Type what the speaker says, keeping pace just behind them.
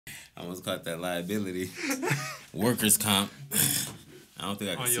I almost caught that liability. Workers' comp. I don't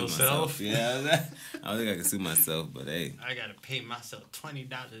think I can sue myself. Yeah, I don't think I can sue myself, but hey. I gotta pay myself $20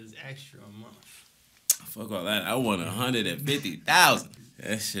 extra a month. Fuck all that. I won $150,000.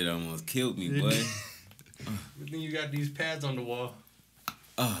 That shit almost killed me, boy. Good thing you got these pads on the wall.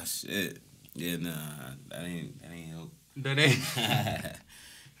 Oh shit. Yeah, nah, that ain't help. That ain't.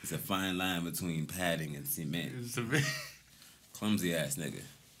 It's a fine line between padding and cement. Clumsy ass nigga.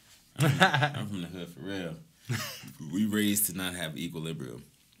 I'm from the hood for real. We raised to not have equilibrium.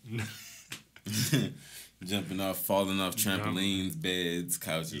 Jumping off, falling off trampolines, beds,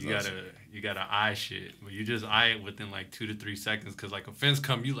 couches. You gotta eye shit, but you just eye it within like 2 to 3 seconds, cause like a fence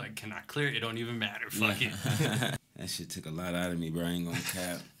come, you like, can I clear it? It don't even matter. Fuck it. That shit took a lot out of me, bro. I ain't gonna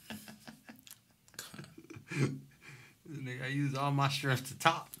cap. Nigga, I used all my strength to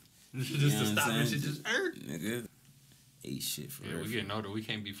top. Just to stop it. Shit just hurt. Nigga, ate shit for real. Yeah, we getting older. We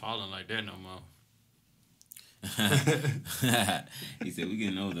can't be falling like that no more. He said we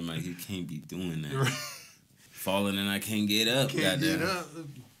getting older, man. You can't be doing that. Falling and I can't get up. Can't get up.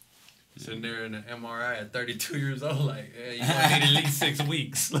 Sitting there in the MRI at 32 years old, like, hey, you gonna need at least 6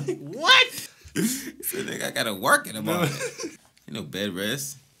 weeks. Like, what? So nigga, I gotta work in the morning. You know, bed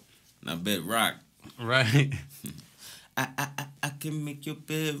rest, not bed rock. Right. I can make your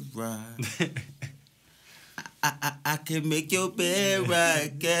bed rock. I can make your bed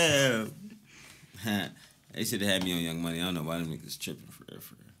rock, girl. They should have had me on Young Money. I don't know why them niggas tripping for real.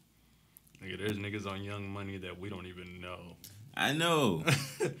 Nigga, there's niggas on Young Money that we don't even know. I know.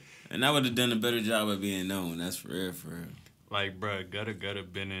 And I would have done a better job of being known. That's for real. Like, bruh, Gutta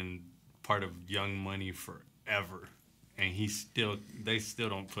been in part of Young Money forever. And they still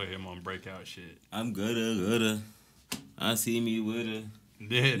don't put him on breakout shit. I'm Gutta. I see me with her.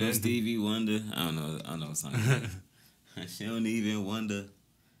 Yeah, no Stevie Wonder. I don't know something. She don't even wonder.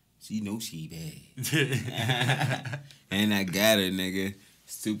 She know she bad. And I got her, nigga.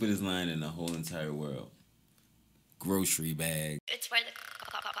 Stupidest line in the whole entire world. Grocery bag. It's where the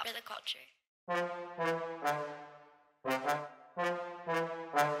culture.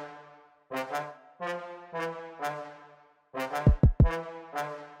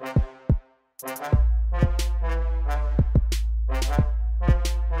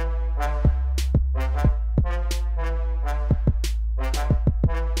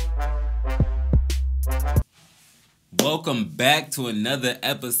 Welcome back to another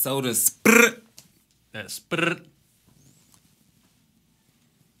episode of Sprr. That's Sprr.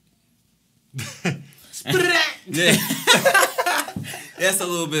 Yeah. That's a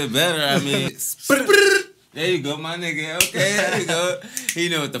little bit better. I mean, Sprr. There you go, my nigga. Okay, there you go. He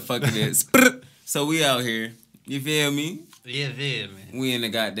know what the fuck it is. Sprr. So we out here. You feel me? Yeah, man. We in the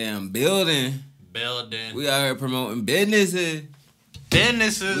goddamn building. We out here promoting businesses.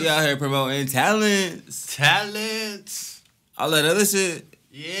 We out here promoting talents. All that other shit.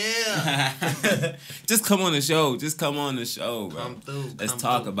 Yeah. Just come on the show. Bro. Come through. Let's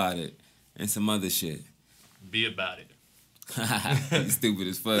talk about it. And some other shit. Be about it. You stupid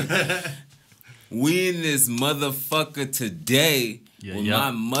as fuck. We in this motherfucker today with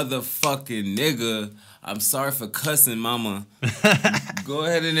my motherfucking nigga. I'm sorry for cussing, mama. Go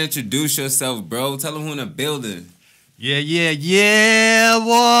ahead and introduce yourself, bro. Tell them who in the building. Yeah,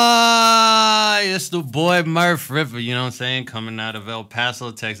 boy. It's the boy Murf, Rippa, you know what I'm saying? Coming out of El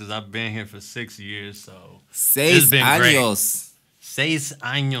Paso, Texas. I've been here for 6 years, so. 6 años. 6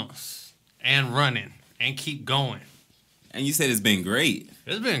 años. And running. And keep going. And you said it's been great.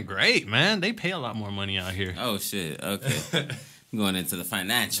 It's been great, man. They pay a lot more money out here. Oh, shit. Okay. Going into the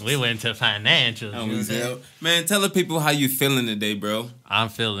financials. We went to financials. Man, tell the people how you feeling today, bro. I'm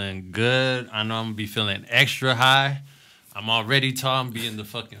feeling good. I know I'm going to be feeling extra high. I'm already tall. I'm be in the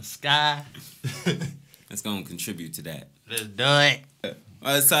fucking sky. That's going to contribute to that. Let's do it.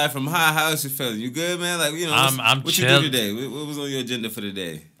 Aside from how's you feeling? You good, man? Like, you know, I'm what chill. You do today? What was on your agenda for the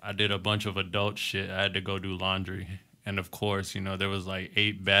day? I did a bunch of adult shit. I had to go do laundry. And, of course, you know, there was like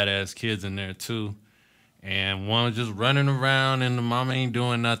 8 badass kids in there, too. And one was just running around, and the mama ain't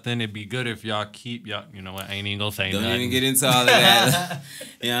doing nothing. It'd be good if y'all keep y'all. You know what? I ain't even gonna say Don't nothing. Don't even get into all of that.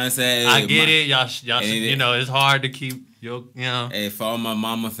 You know what I'm saying? I get it. Y'all. You know, it's hard to keep your. You know. Hey, for all my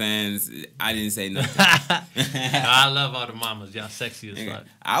mama fans, I didn't say nothing. I love all the mamas. Y'all sexy as fuck.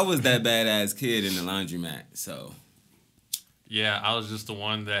 I was that badass kid in the laundromat, so. Yeah, I was just the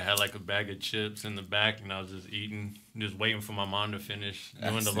one that had like a bag of chips in the back, and I was just eating, just waiting for my mom to finish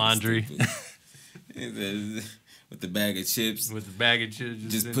doing the laundry. With the bag of chips.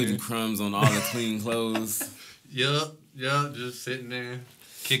 Just putting crumbs on all the clean clothes. Yup, just sitting there,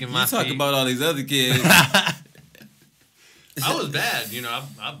 kicking my feet. You talk about all these other kids. I was bad. You know,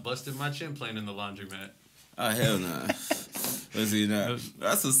 I busted my chin playing in the laundromat. Oh, hell no. Nah. Let's see now.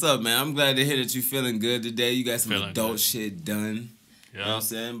 That's what's up, man. I'm glad to hear that you feeling good today. You got some adult shit done. Yep. You know what I'm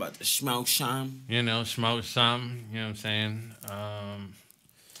saying? About the smoke shine. You know, smoke something. You know what I'm saying?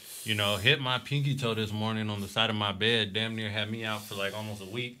 You know, hit my pinky toe this morning on the side of my bed. Damn near had me out for like almost a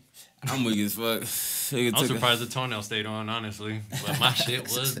week. I'm weak as fuck. I'm surprised the toenail stayed on, honestly. But my shit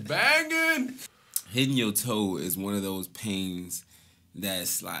was banging. Hitting your toe is one of those pains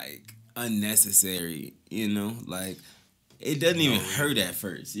that's like unnecessary, you know? Like, it doesn't even hurt at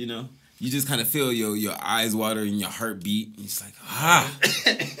first, you know? You just kind of feel your eyes water and your heartbeat. And it's like,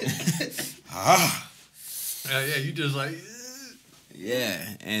 Yeah, you just like... Yeah,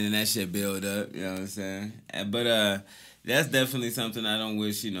 and then that shit build up, you know what I'm saying? But that's definitely something I don't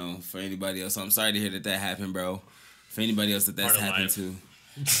wish, you know, for anybody else. So I'm sorry to hear that happened, bro. For anybody else that's happened to.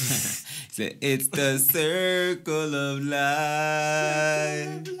 Said, it's the circle of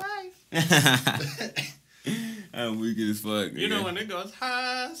life. I'm weak as fuck. You know when it goes,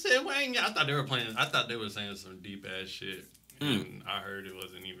 I thought they were playing. I thought they were saying some deep ass shit, and I heard it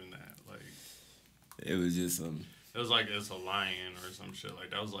wasn't even that. Like, it was just some. It was like it's a lion or some shit like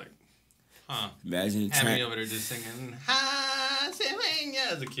that. I was like, huh? Imagine having me over there just singing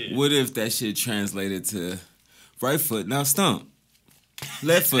as a kid. What if that shit translated to right foot now stomp,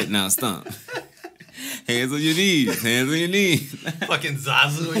 left foot now stomp, hands on your knees, hands on your knees. Fucking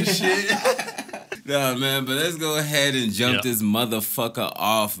Zazu and shit. Nah, man, but let's go ahead and jump this motherfucker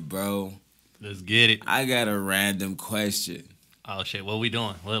off, bro. Let's get it. I got a random question. Oh shit, what we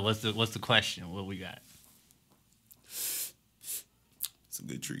doing? What's the question? What we got? It's a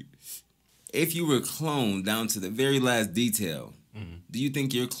good treat. If you were cloned down to the very last detail, do you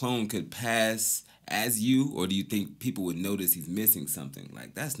think your clone could pass as you, or do you think people would notice he's missing something?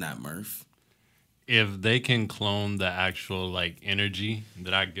 Like, that's not Murf. If they can clone the actual like energy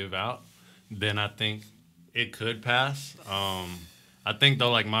that I give out, then I think it could pass. I think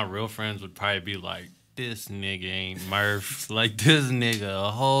though, like my real friends would probably be like, this nigga ain't Murf. Like, this nigga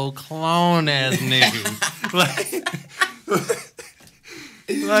a whole clone ass nigga.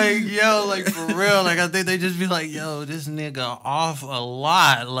 Like, yo, like, for real. Like, I think they just be like, yo, this nigga off a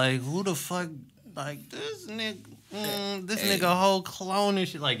lot. Like, who the fuck, like, this nigga a whole clone and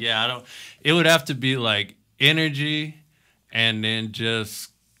shit. Like, yeah, I don't, it would have to be, like, energy and then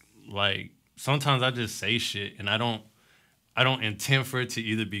just, like, sometimes I just say shit and I don't intend for it to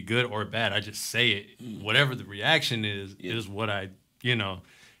either be good or bad. I just say it. Whatever the reaction is what I, you know,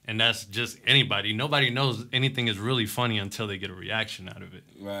 and that's just anybody. Nobody knows anything is really funny until they get a reaction out of it.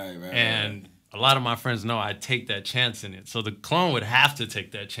 Right. And a lot of my friends know I take that chance in it. So the clone would have to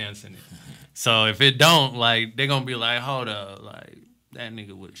take that chance in it. So if it don't, like, they're going to be like, hold up, like, that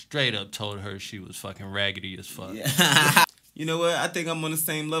nigga would have straight up told her she was fucking raggedy as fuck. Yeah. You know what? I think I'm on the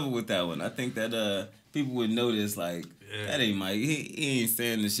same level with that one. I think that people would notice, like, that ain't Mike. He ain't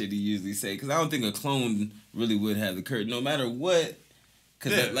saying the shit he usually say. Because I don't think a clone really would have the courage, no matter what.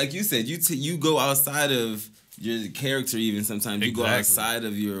 Because, like you said, you go outside of your character even sometimes. You go outside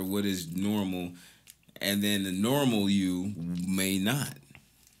of your what is normal. And then the normal you may not.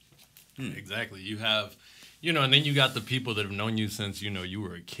 Exactly. You have, you know, and then you got the people that have known you since, you know, you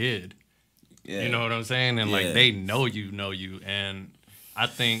were a kid. Yeah. You know what I'm saying? And, like, they know you. And I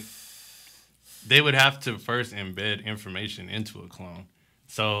think they would have to first embed information into a clone.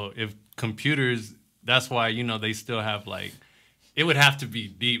 So if computers, that's why, you know, they still have, like, it would have to be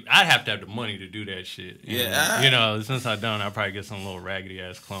deep. I'd have to have the money to do that shit. And, you know, since I don't, I'll probably get some little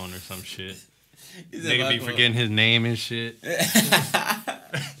raggedy-ass clone or some shit. Nigga be forgetting his name and shit.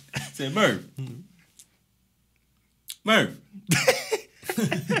 Say, Murf. Murf.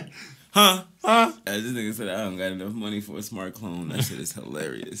 Huh? This nigga said, I don't got enough money for a smart clone. That shit is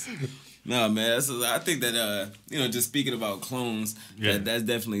hilarious. No, man. I think that, you know, just speaking about clones, that's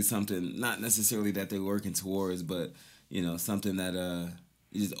definitely something, not necessarily that they're working towards, but, you know, something that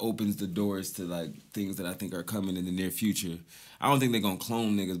it just opens the doors to, like, things that I think are coming in the near future. I don't think they're going to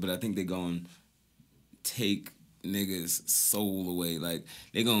clone niggas, but I think they're going to take niggas' soul away. Like,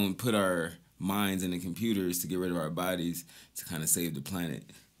 they're going to put our minds in the computers to get rid of our bodies to kind of save the planet.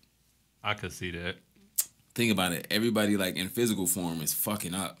 I could see that. Think about it. Everybody, like, in physical form is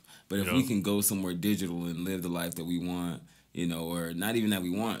fucking up. But if we can go somewhere digital and live the life that we want, you know, or not even that we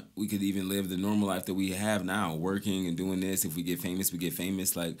want, we could even live the normal life that we have now, working and doing this. If we get famous, we get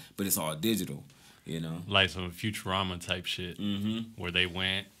famous. Like, but it's all digital, you know? Like some Futurama type shit, where they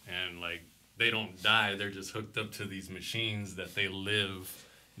went and, like, they don't die. They're just hooked up to these machines that they live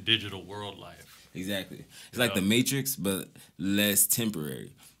digital world life. Exactly. It's like the Matrix, but less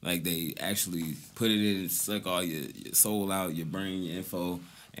temporary. Like they actually put it in, suck all your soul out, your brain, your info,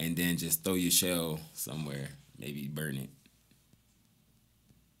 and then just throw your shell somewhere. Maybe burn it.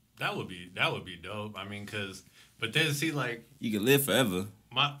 That would be dope. I mean, but then see, like, you can live forever.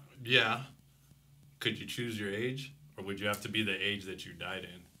 Could you choose your age, or would you have to be the age that you died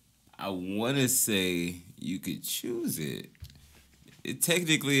in? I want to say you could choose it. It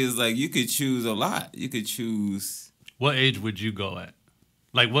technically is like you could choose a lot. You could choose. What age would you go at?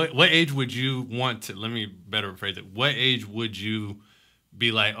 Like, what age would you want to? Let me better phrase it. What age would you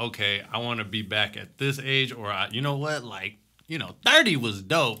be like? Okay, I want to be back at this age, or you know what? Like, 30 was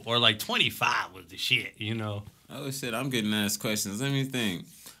dope, or like 25 was the shit. Oh shit! I'm getting asked questions. Let me think.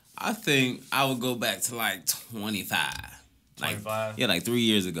 I think I would go back to like 25. 25? Yeah, like 3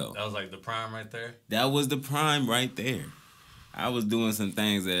 years ago. That was like the prime right there? That was the prime right there. I was doing some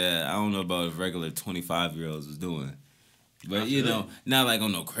things that I don't know about if regular 25-year-olds was doing. But, not like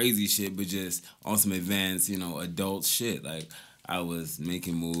on no crazy shit, but just on some advanced, adult shit. Like, I was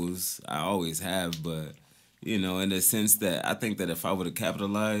making moves. I always have, but, in the sense that I think that if I would have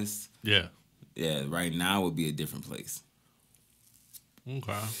capitalized, yeah, right now would be a different place.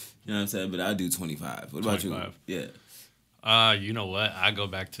 Okay. You know what I'm saying? But I do 25. What about 25? You? Yeah. You know what? I go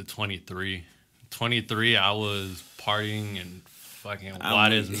back to 23. 23, I was partying in fucking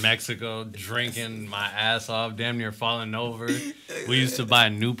Juarez, Mexico, drinking my ass off, damn near falling over. We used to buy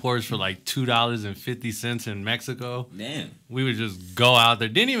Newports for like $2.50 in Mexico. Damn. We would just go out there,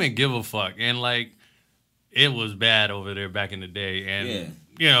 didn't even give a fuck. And like, it was bad over there back in the day. And,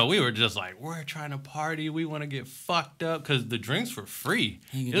 we were just like, we're trying to party. We want to get fucked up because the drinks were free.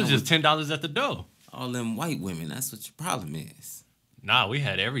 It was just $10 at the door. All them white women, that's what your problem is. Nah, we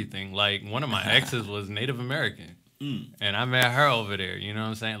had everything. Like, one of my exes was Native American. And I met her over there. You know what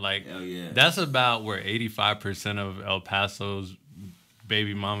I'm saying? Like, that's about where 85% of El Paso's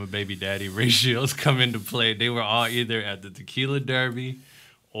baby mama, baby daddy ratios come into play. They were all either at the Tequila Derby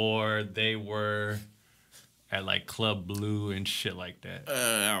or they were at, like, Club Blue and shit like that.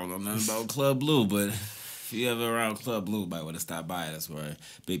 I don't know nothing about Club Blue, but if you ever around Club Blue, might want to stop by. That's where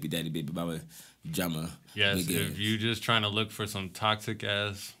baby daddy, baby mama, Jama. Yes, if you just trying to look for some toxic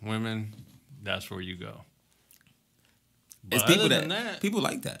ass women, that's where you go. But it's people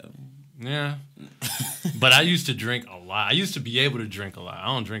like that. Yeah. But I used to drink a lot. I used to be able to drink a lot. I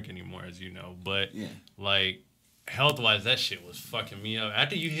don't drink anymore, as you know. But like health wise, that shit was fucking me up.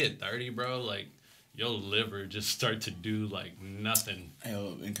 After you hit 30, bro, like your liver just start to do like nothing.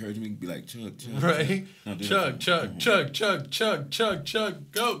 Hell, encourage me to be like chug, chug. Right? Chug, chug, chug, chug, chug, chug,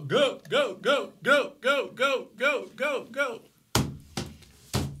 chug, go, go, go, go, go, go, go, go, go, go.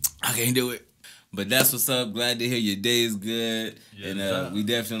 I can't do it. But that's what's up. Glad to hear your day is good. Yes, and we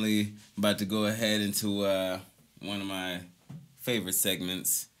definitely about to go ahead into one of my favorite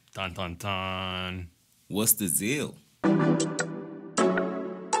segments. Dun, dun, dun. What's the Zeal?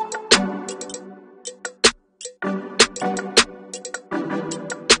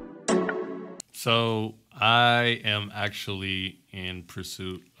 So I am actually in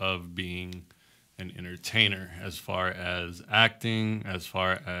pursuit of being an entertainer as far as acting, as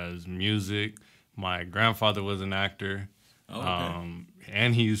far as music. My grandfather was an actor,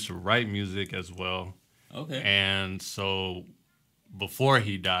 and he used to write music as well. Okay. And so before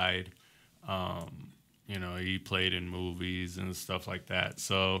he died, he played in movies and stuff like that.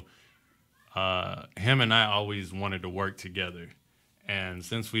 So him and I always wanted to work together. And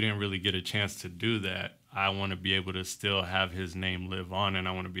since we didn't really get a chance to do that, I want to be able to still have his name live on, and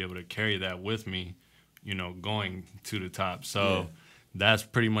I want to be able to carry that with me, going to the top. So that's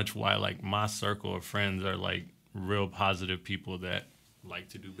pretty much why, like, my circle of friends are, like, real positive people that like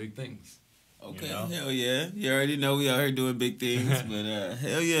to do big things. Okay, hell yeah. You already know we out here doing big things, but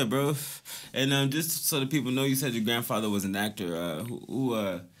hell yeah, bro. And just so that people know, you said your grandfather was an actor. Who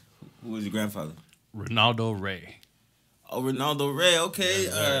was your grandfather? Ronaldo Ray. Oh, Ronaldo Ray,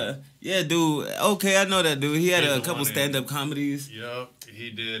 okay. Yeah, dude. Okay, I know that dude. He had a couple stand-up comedies. Yep. He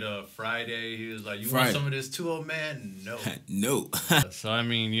did Friday. He was like, you want some of this too, old man? No. No. So, I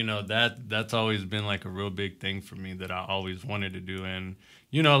mean, that's always been like a real big thing for me that I always wanted to do. And,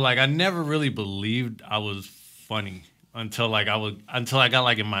 like I never really believed I was funny until I got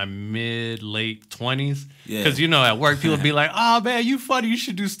like in my late 20s. Yeah. Because, at work, people be like, oh, man, you funny. You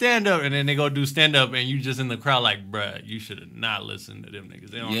should do stand-up. And then they go do stand-up and you just in the crowd like, bruh, you should have not listened to them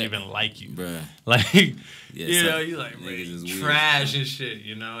niggas. They don't even like you. Bruh. Like, you like, trash and shit,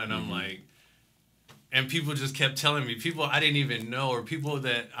 And I'm like, and people just kept telling me, people I didn't even know or people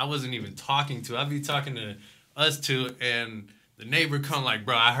that I wasn't even talking to. I'd be talking to us two and the neighbor come like,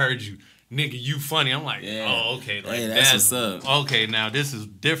 bro, I heard you. nigga, you funny. I'm like, oh, okay. Like, hey, that's what's up. Okay, now this is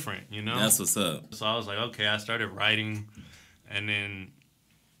different, you know? That's what's up. So I was like, okay, I started writing. And then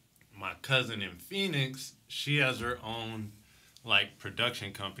my cousin in Phoenix, she has her own, like,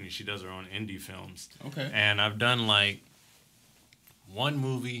 production company. She does her own indie films. Okay. And I've done, like, one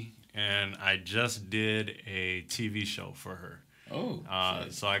movie, and I just did a TV show for her. Oh,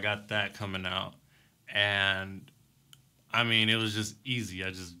 so I got that coming out. And, I mean, it was just easy.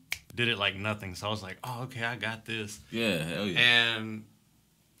 I just did it like nothing. So I was like, oh, okay, I got this. Yeah, hell yeah. And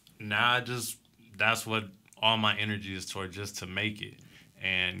now that's what all my energy is toward, just to make it.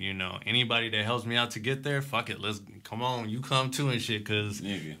 And, you know, anybody that helps me out to get there, fuck it. Come on, you come too and shit, because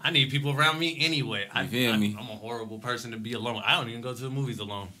I need people around me anyway. You feel me? I'm a horrible person to be alone. I don't even go to the movies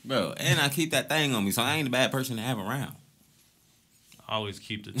alone. Bro, and I keep that thing on me, so I ain't a bad person to have around. I always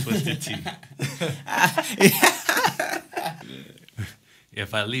keep the Twisted Tea.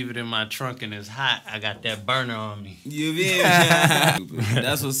 If I leave it in my trunk and it's hot, I got that burner on me. You feel me?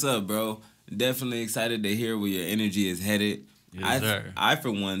 That's what's up, bro. Definitely excited to hear where your energy is headed. Yes, sir. I, for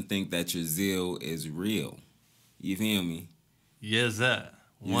one, think that your zeal is real. You feel me? Yes, sir.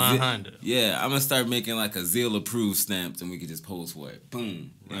 100. Yeah, I'm going to start making like a zeal approved stamp, and we can just post for it.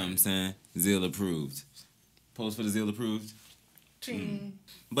 Boom. You know what I'm saying? Zeal approved. Post for the zeal approved.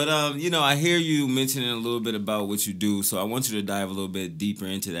 But, you know, I hear you mentioning a little bit about what you do, so I want you to dive a little bit deeper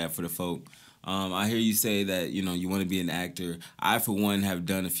into that for the folk. I hear you say that, you know, you want to be an actor. I, for one, have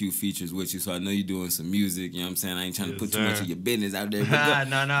done a few features with you, so I know you're doing some music. You know what I'm saying? I ain't trying to put too much of your business out there. But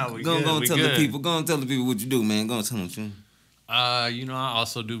no, go and tell the people. Go and tell the people what you do, man. Go and tell them what you do. You know, I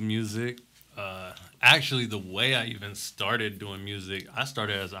also do music. Actually, the way I even started doing music, I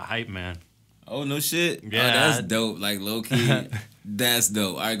started as a hype man. Oh, no shit? Yeah. Oh, that's dope. Like, low-key, that's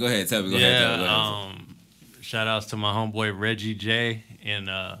dope. All right, go ahead. Tell me. Go ahead. Shout-outs to my homeboy Reggie J in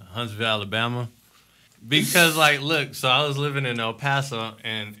Huntsville, Alabama. Because, like, look, so I was living in El Paso,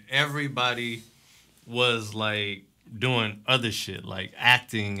 and everybody was, like, doing other shit, like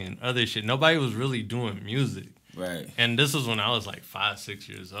acting and other shit. Nobody was really doing music. Right. And this was when I was, like, 5, 6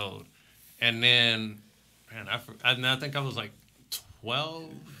 years old. And then, man, I think I was, like, 12.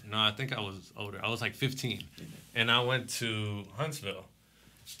 No, I think I was older. I was like 15. And I went to Huntsville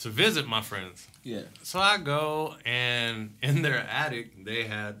to visit my friends. Yeah. So I go, and in their attic, they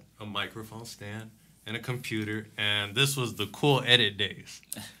had a microphone stand and a computer. And this was the Cool Edit days.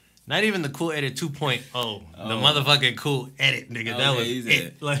 Not even the Cool Edit 2.0. The motherfucking Cool Edit, nigga. That was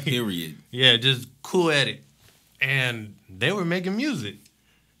it. Like, period. Yeah, just Cool Edit. And they were making music.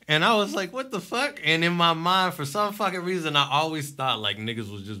 And I was like, what the fuck? And in my mind, for some fucking reason, I always thought, like, niggas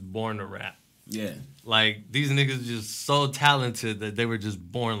was just born to rap. Yeah. Like, these niggas just so talented that they were just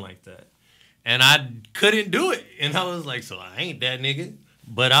born like that. And I couldn't do it. And I was like, so I ain't that nigga.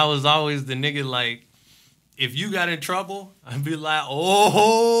 But I was always the nigga, like, if you got in trouble, I'd be like, oh,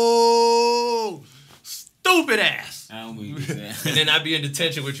 stupid ass. I don't believe that. And then I'd be in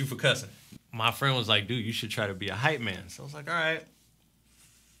detention with you for cussing. My friend was like, dude, you should try to be a hype man. So I was like, all right.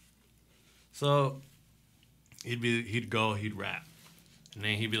 So he'd go, he'd rap. And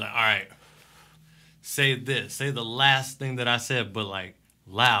then he'd be like, all right, say this. Say the last thing that I said, but like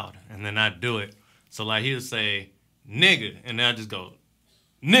loud. And then I'd do it. So like he would say, nigga. And then I'd just go,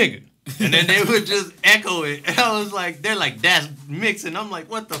 nigga. And then they would just echo it. And I was like, they're like, that's mixing. I'm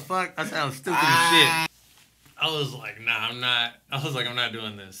like, what the fuck? I sound stupid as shit. I was like, nah, I'm not. I was like, I'm not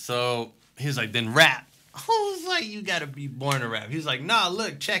doing this. So he was like, then rap. I was like, you gotta be born to rap. He's like, nah,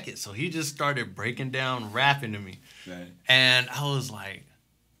 look, check it. So he just started breaking down rapping to me. Right. And I was like,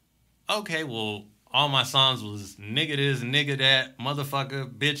 okay, well, all my songs was nigga this, nigga that, motherfucker,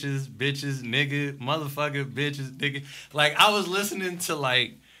 bitches, nigga, motherfucker, bitches, nigga. Like, I was listening to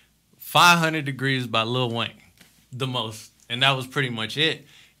like 500 Degrees by Lil Wayne, the most. And that was pretty much it.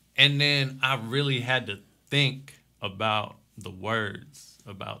 And then I really had to think about the words,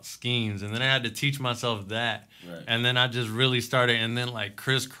 about schemes, and then I had to teach myself that. Right. And then I just really started, and then like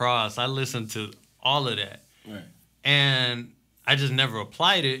Crisscross, I listened to all of that. Right. And I just never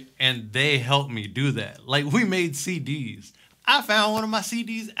applied it, and they helped me do that. Like, we made CDs. I found one of my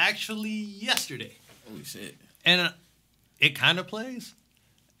CDs actually yesterday. Holy shit. And it kind of plays.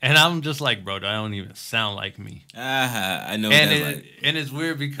 And I'm just like, bro, I don't even sound like me. I know what and that's like. And it's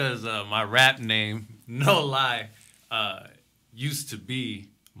weird because my rap name, no lie, used to be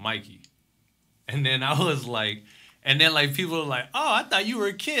Mikey. And then I was like, and then like people were like, oh, I thought you were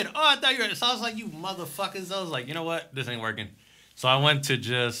a kid. Oh, I thought you were. So I was like, you motherfuckers. I was like, you know what? This ain't working. So I went to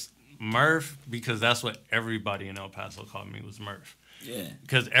just Murf because that's what everybody in El Paso called me, was Murf. Yeah.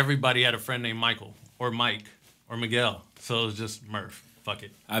 Because everybody had a friend named Michael or Mike or Miguel. So it was just Murf. Fuck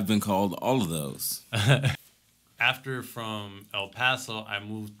it. I've been called all of those. After from El Paso, I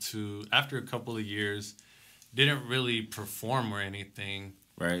moved to, after a couple of years, didn't really perform or anything.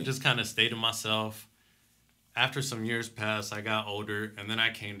 Right. Just kind of stayed to myself. After some years passed, I got older, and then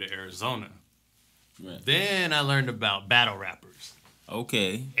I came to Arizona. Right. Then I learned about battle rappers.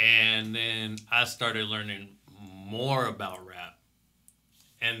 Okay. And then I started learning more about rap.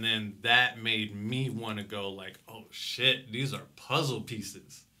 And then that made me want to go like, oh shit, these are puzzle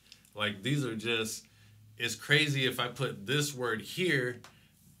pieces. Like these are just, it's crazy if I put this word here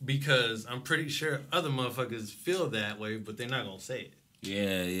because I'm pretty sure other motherfuckers feel that way, but they're not going to say it.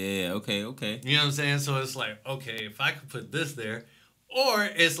 Yeah. Okay. You know what I'm saying? So it's like, okay, if I could put this there, or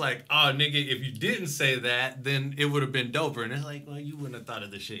it's like, oh, nigga, if you didn't say that, then it would have been doper. And it's like, well, you wouldn't have thought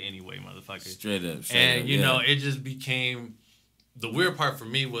of this shit anyway, motherfucker. Straight up. And, you know, it just became, the weird part for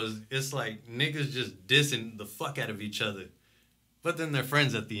me was, it's like niggas just dissing the fuck out of each other. But then they're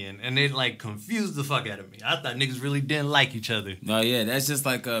friends at the end. And they, like, confused the fuck out of me. I thought niggas really didn't like each other. No, yeah, that's just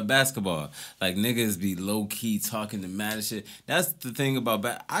like basketball. Like, niggas be low-key talking the mad and shit. That's the thing about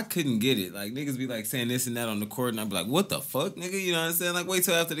I couldn't get it. Like, niggas be, like, saying this and that on the court, and I'd be like, what the fuck, nigga? You know what I'm saying? Like, wait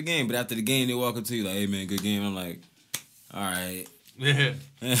till after the game. But after the game, they walk up to you like, hey, man, good game. I'm like, all right. Yeah.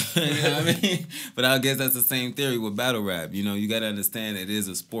 You know what I mean? But I guess that's the same theory with battle rap. You know, you got to understand it is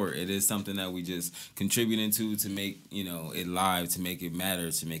a sport. It is something that we just contributing to make, you know, it live, to make it matter,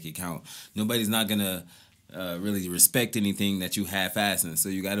 to make it count. Nobody's not going to really respect anything that you half-assing. So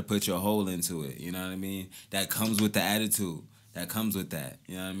you got to put your whole into it. You know what I mean? That comes with the attitude. That comes with that.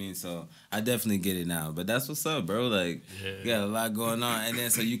 You know what I mean? So I definitely get it now. But that's what's up, bro. Like, you got a lot going on. And then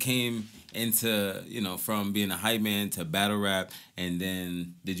so you came into, you know, from being a hype man to battle rap, and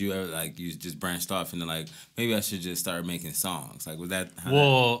then did you ever, like, you just branched off into, like, maybe I should just start making songs? Like, was that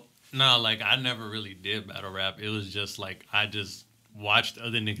no, like, I never really did battle rap. It was just, like, I just watched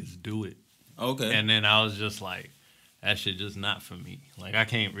other niggas do it. Okay. And then I was just like, that shit just not for me. Like, I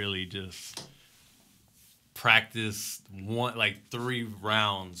can't really just practice 3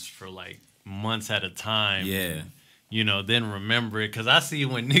 rounds for, like, months at a time. Yeah. You know, then remember it. Because I see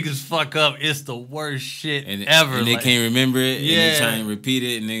when niggas fuck up, it's the worst shit ever. And they like, can't remember it, yeah. and they try and repeat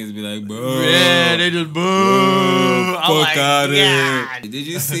it, and niggas be like, bro. Yeah, they just, boo. Fuck out of God. here. Did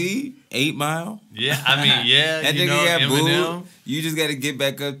you see 8 Mile? Yeah, I mean, yeah. That you nigga know, got Eminem. booed. You just got to get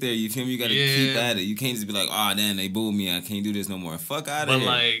back up there. You feel me? You got to keep at it. You can't just be like, oh, damn, they booed me. I can't do this no more. Fuck out of here. But,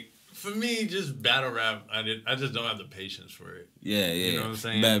 like, for me, just battle rap, I just don't have the patience for it. Yeah. You know what I'm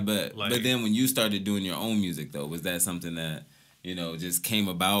saying? But then when you started doing your own music, though, was that something that, you know, just came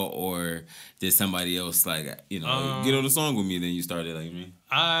about, or did somebody else, like, you know, get on the song with me, then you started, like me?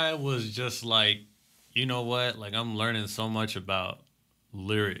 I was just like, you know what? Like, I'm learning so much about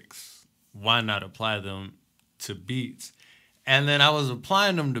lyrics. Why not apply them to beats? And then I was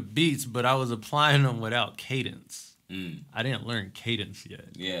applying them to beats, but I was applying them without cadence. I didn't learn cadence yet.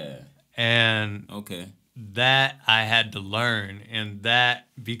 Yeah. And okay, that I had to learn. And that,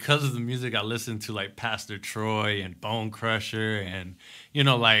 because of the music I listened to, like Pastor Troy and Bone Crusher and, you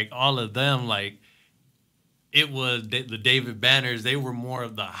know, like all of them, like, it was the David Banners, they were more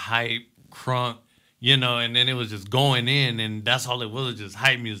of the hype, crunk, you know, and then it was just going in, and that's all it was just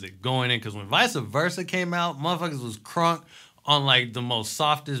hype music going in. Because when Vice Versa came out, motherfuckers was crunk on, like, the most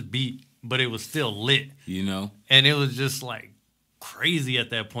softest beat, but it was still lit. You know? And it was just, like, crazy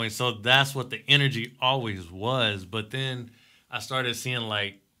at that point. So that's what the energy always was. But then I started seeing,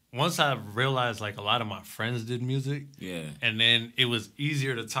 like, once I realized, like, a lot of my friends did music. Yeah. And then it was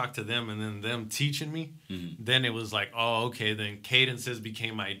easier to talk to them, and then them teaching me. Then it was like, oh, okay, then cadences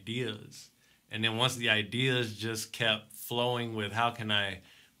became ideas. And then once the ideas just kept flowing with how can I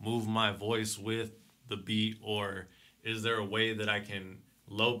move my voice with the beat, or is there a way that I can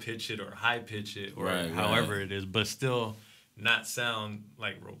low pitch it or high pitch it, or however it is, but still not sound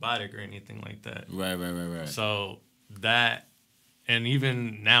like robotic or anything like that. Right. So that, and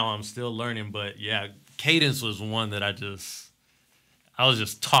even now I'm still learning, but yeah, cadence was one that I was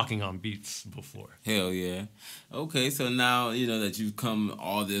just talking on beats before. Hell yeah. Okay, so now, you know, that you've come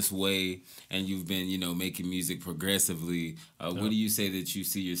all this way and you've been, you know, making music progressively, what do you say that you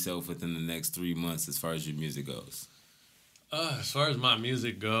see yourself within the next 3 months as far as your music goes? As far as my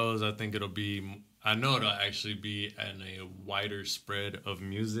music goes, I think I know it'll actually be in a wider spread of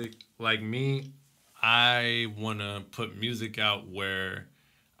music. Like me, I want to put music out where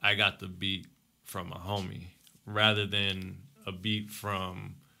I got the beat from a homie rather than a beat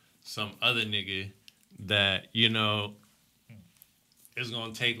from some other nigga that, you know, is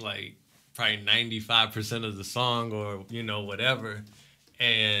going to take like probably 95% of the song or, you know, whatever.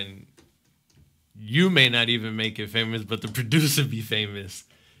 And you may not even make it famous, but the producer be famous.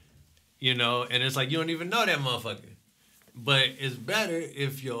 You know, and it's like you don't even know that motherfucker. But it's better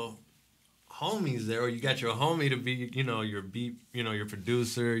if your homies there, or you got your homie to be, you know, your beat, you know, your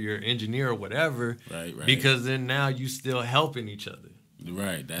producer, your engineer, or whatever. Right. Because then now you still helping each other.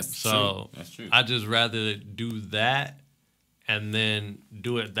 Right. That's so true. That's true. I just rather do that and then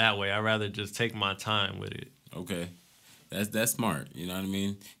do it that way. I rather just take my time with it. Okay. That's smart. You know what I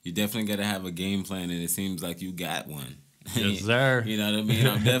mean? You definitely got to have a game plan, and it seems like you got one. Yes, sir. You know what I mean?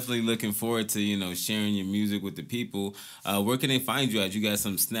 I'm definitely looking forward to, you know, sharing your music with the people. Where can they find you at? You got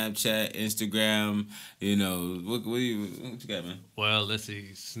some Snapchat, Instagram, you know, what you got, man? Well, let's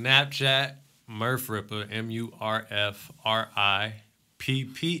see. Snapchat, Murf Rippa,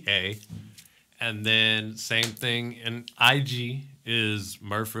 MurfRippa. And then same thing in IG is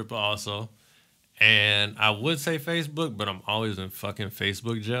Murf Rippa also. And I would say Facebook, but I'm always in fucking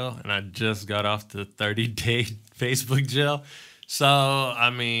Facebook jail. And I just got off the 30-day Facebook jail. So,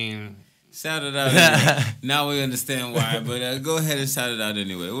 I mean... Shout it out anyway. Now we understand why, but go ahead and shout it out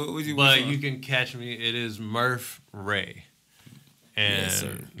anyway. You can catch me. It is Murf Ray. And yes,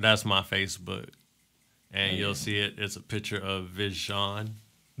 sir. That's my Facebook. And you'll see it. It's a picture of Vision.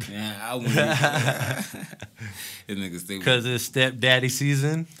 Yeah, I wouldn't. His nigga stay with because it's stepdaddy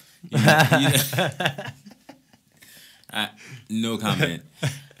season. No comment.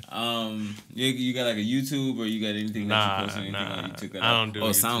 You got like a YouTube, or you got anything that you post? Anything like you took that I don't do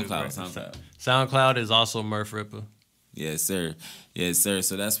YouTube, SoundCloud. Right. SoundCloud is also Murf Rippa. Yes, sir. Yes, sir.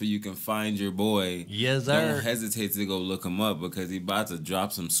 So that's where you can find your boy. Yes, sir. Don't hesitate to go look him up, because he about to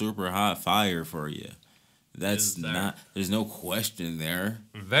drop some super hot fire for you. That's not. There's no question there.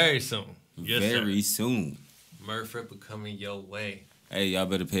 Very soon. Yes, Very soon. Murf Rippa coming your way. Hey, y'all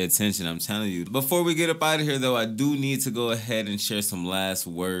better pay attention, I'm telling you. Before we get up out of here, though, I do need to go ahead and share some last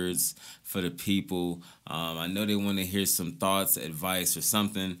words for the people. I know they want to hear some thoughts, advice, or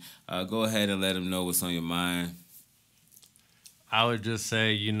something. Go ahead and let them know what's on your mind. I would just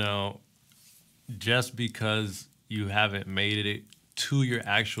say, just because you haven't made it to your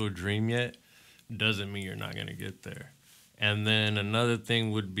actual dream yet doesn't mean you're not going to get there. And then another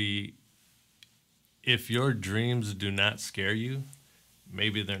thing would be, if your dreams do not scare you,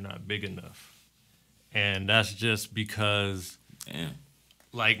 maybe they're not big enough. And that's just because,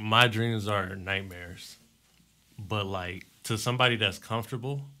 like, my dreams are nightmares. But, like, to somebody that's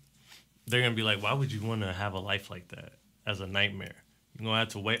comfortable, they're going to be like, why would you want to have a life like that as a nightmare? You're going to have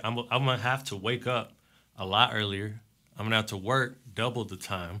to wait. I'm going to have to wake up a lot earlier. I'm going to have to work double the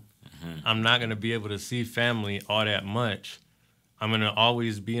time. Mm-hmm. I'm not going to be able to see family all that much. I'm going to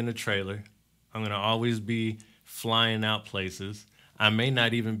always be in a trailer. I'm going to always be flying out places. I may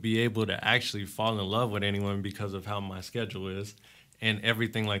not even be able to actually fall in love with anyone because of how my schedule is and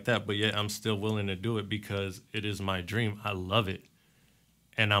everything like that. But yet I'm still willing to do it because it is my dream. I love it.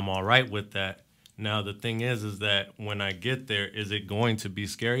 And I'm all right with that. Now, the thing is that when I get there, is it going to be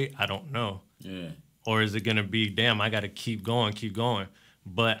scary? I don't know. Yeah. Or is it going to be, damn, I got to keep going.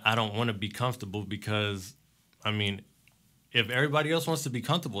 But I don't want to be comfortable because, I mean, if everybody else wants to be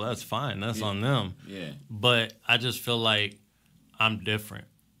comfortable, that's fine. That's on them. Yeah. But I just feel like I'm different.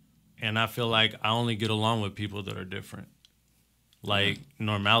 And I feel like I only get along with people that are different. Like,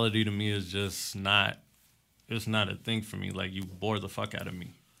 normality to me is just not, it's not a thing for me. Like, you bore the fuck out of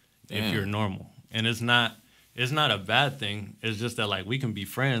me if you're normal. And it's not a bad thing. It's just that, like, we can be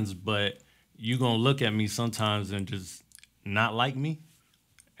friends, but you gonna look at me sometimes and just not like me.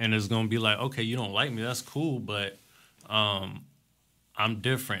 And it's gonna be like, okay, you don't like me, that's cool, but I'm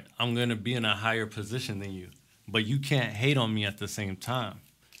different. I'm gonna be in a higher position than you. But you can't hate on me at the same time,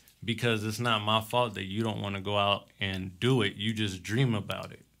 because it's not my fault that you don't want to go out and do it. You just dream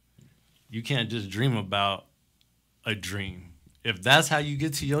about it. You can't just dream about a dream. If that's how you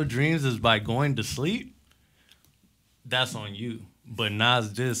get to your dreams is by going to sleep, that's on you. But Nas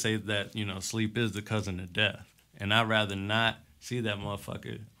did say that, sleep is the cousin of death. And I'd rather not see that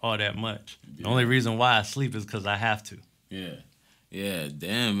motherfucker all that much. Yeah. The only reason why I sleep is because I have to. Yeah. Yeah,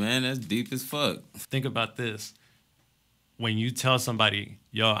 damn, man, that's deep as fuck. Think about this. When you tell somebody,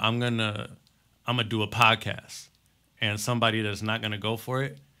 yo, I'm gonna do a podcast, and somebody that's not gonna go for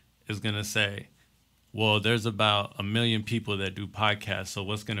it is gonna say, well, there's about 1 million people that do podcasts, so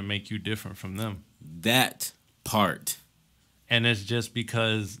what's gonna make you different from them? That part. And it's just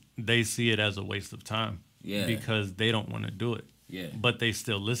because they see it as a waste of time. Yeah. Because they don't want to do it. Yeah. But they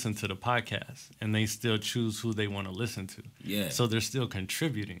still listen to the podcast, and they still choose who they want to listen to. Yeah. So they're still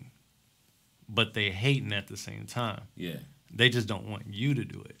contributing, but they hating at the same time. Yeah. They just don't want you to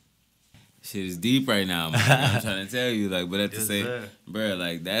do it. Shit is deep right now, man. I'm trying to tell you, like, but at the same, sir. bro,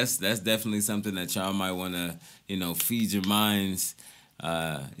 like that's definitely something that y'all might want to, feed your minds.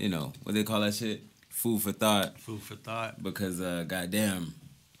 What they call that shit? Food for thought. Food for thought. Because goddamn,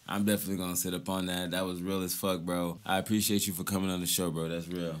 I'm definitely gonna sit up on that. That was real as fuck, bro. I appreciate you for coming on the show, bro. That's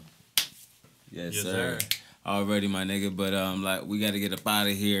real. Yes, sir. Already, my nigga, but like we gotta get up out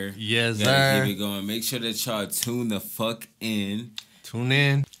of here. Yes, we gotta sir. keep it going. Make sure that y'all tune the fuck in. Tune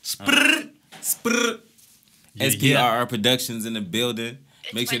in. Sprr. Yeah, SPRR Productions in the building.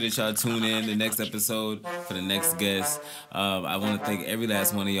 Make sure that y'all tune in the next episode for the next guest. I want to thank every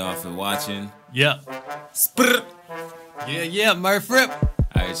last one of y'all for watching. Yeah. Sprr. Yeah, Murf Rip.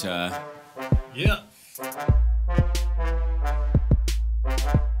 All right, y'all. Yeah.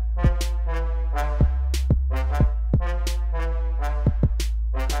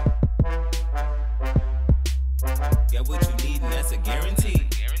 Got what you need and that's a guarantee.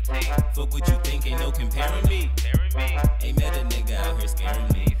 Fuck what you think, ain't no comparing me. Ain't met a nigga out here scaring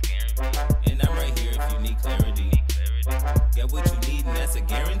me. And I'm right here if you need clarity. Got what you need and that's a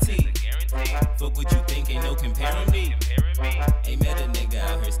guarantee. Fuck what you think, ain't no comparing me. Ain't met a nigga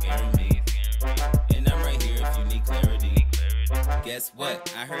out here scaring me. And I'm right here if you need clarity. Guess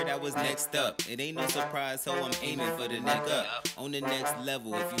what? I heard I was next up. It ain't no surprise, so I'm aiming for the neck up. On the next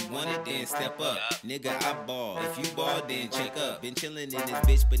level, if you want it, then step up. Nigga, I ball. If you ball, then check up. Been chillin' in this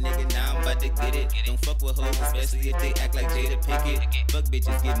bitch, but nigga, now I'm about to get it. Don't fuck with hoes, especially if they act like Jada Pinkett. Fuck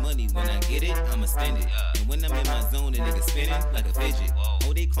bitches, get money. When I get it, I'ma spend it. And when I'm in my zone, the nigga spinning like a fidget.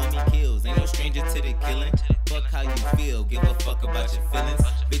 Oh, they call me kills. Ain't no stranger to the killing. Fuck how you feel. Give a fuck about your feelings.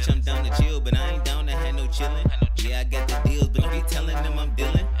 Bitch, I'm down to chill, but I ain't down to have no chillin'. Yeah, I got the deals, but don't be telling them I'm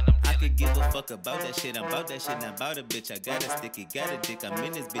dealing. I could give a fuck about that shit. I'm about that shit, not about a bitch. I got a sticky, got a dick. I'm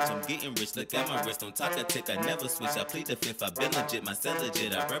in this bitch, I'm getting rich. Look at my wrist, don't talk a tick. I never switch. I plead the fifth. I been legit, my cell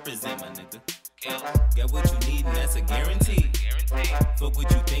legit. I represent my nigga. Got what you need, and that's a guarantee. Fuck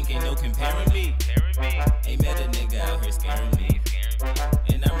what you think, ain't no comparing me. Ain't met a nigga out here scaring me.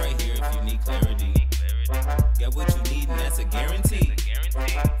 And I'm right here if you need clarity. Got what you need, and that's a guarantee.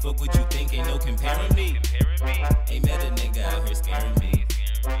 Fuck what you think, ain't no comparing me. Ain't met a nigga out here scaring me.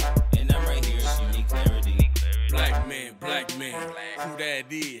 And I'm right here if you need clarity. Black man, who that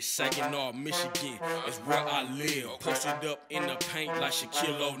is? Saginaw, Michigan, is where I live. Posted up in the paint like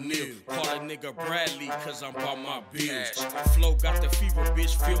Shaquille O'Neal. Call a nigga Bradley, cause I'm about my bills. Flow got the fever,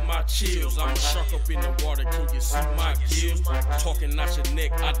 bitch, feel my chills. I'm a shark up in the water, can you see my gills? Talking out your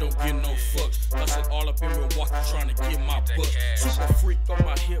neck, I don't give no fucks. Hustle all up in Milwaukee, trying to get my buck. Super freak on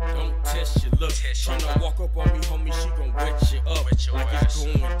my hip, don't test your luck. Tryna walk up on me, homie, she gon' wet you up. Like it's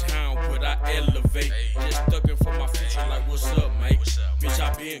going down, but I elevate. Just thuggin' for my future, like what's up, mate? Bitch,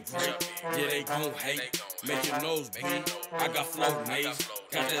 I been great. Yeah, they gon' hate. Make your nose bleed. I got flow nails.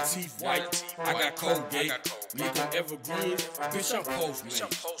 Got that teeth white. I got Colgate. Need them evergreens. Bitch, I'm Postman.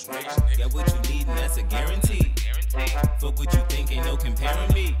 Got what you need, and that's a guarantee. Fuck what you think, ain't no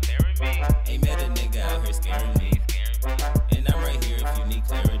comparing me. Ain't met a nigga out here scaring me. And I'm right here if you need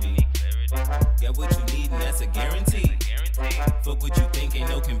clarity. Got what you need, and that's a guarantee. Fuck what you think, ain't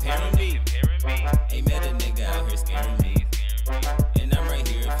no comparing me.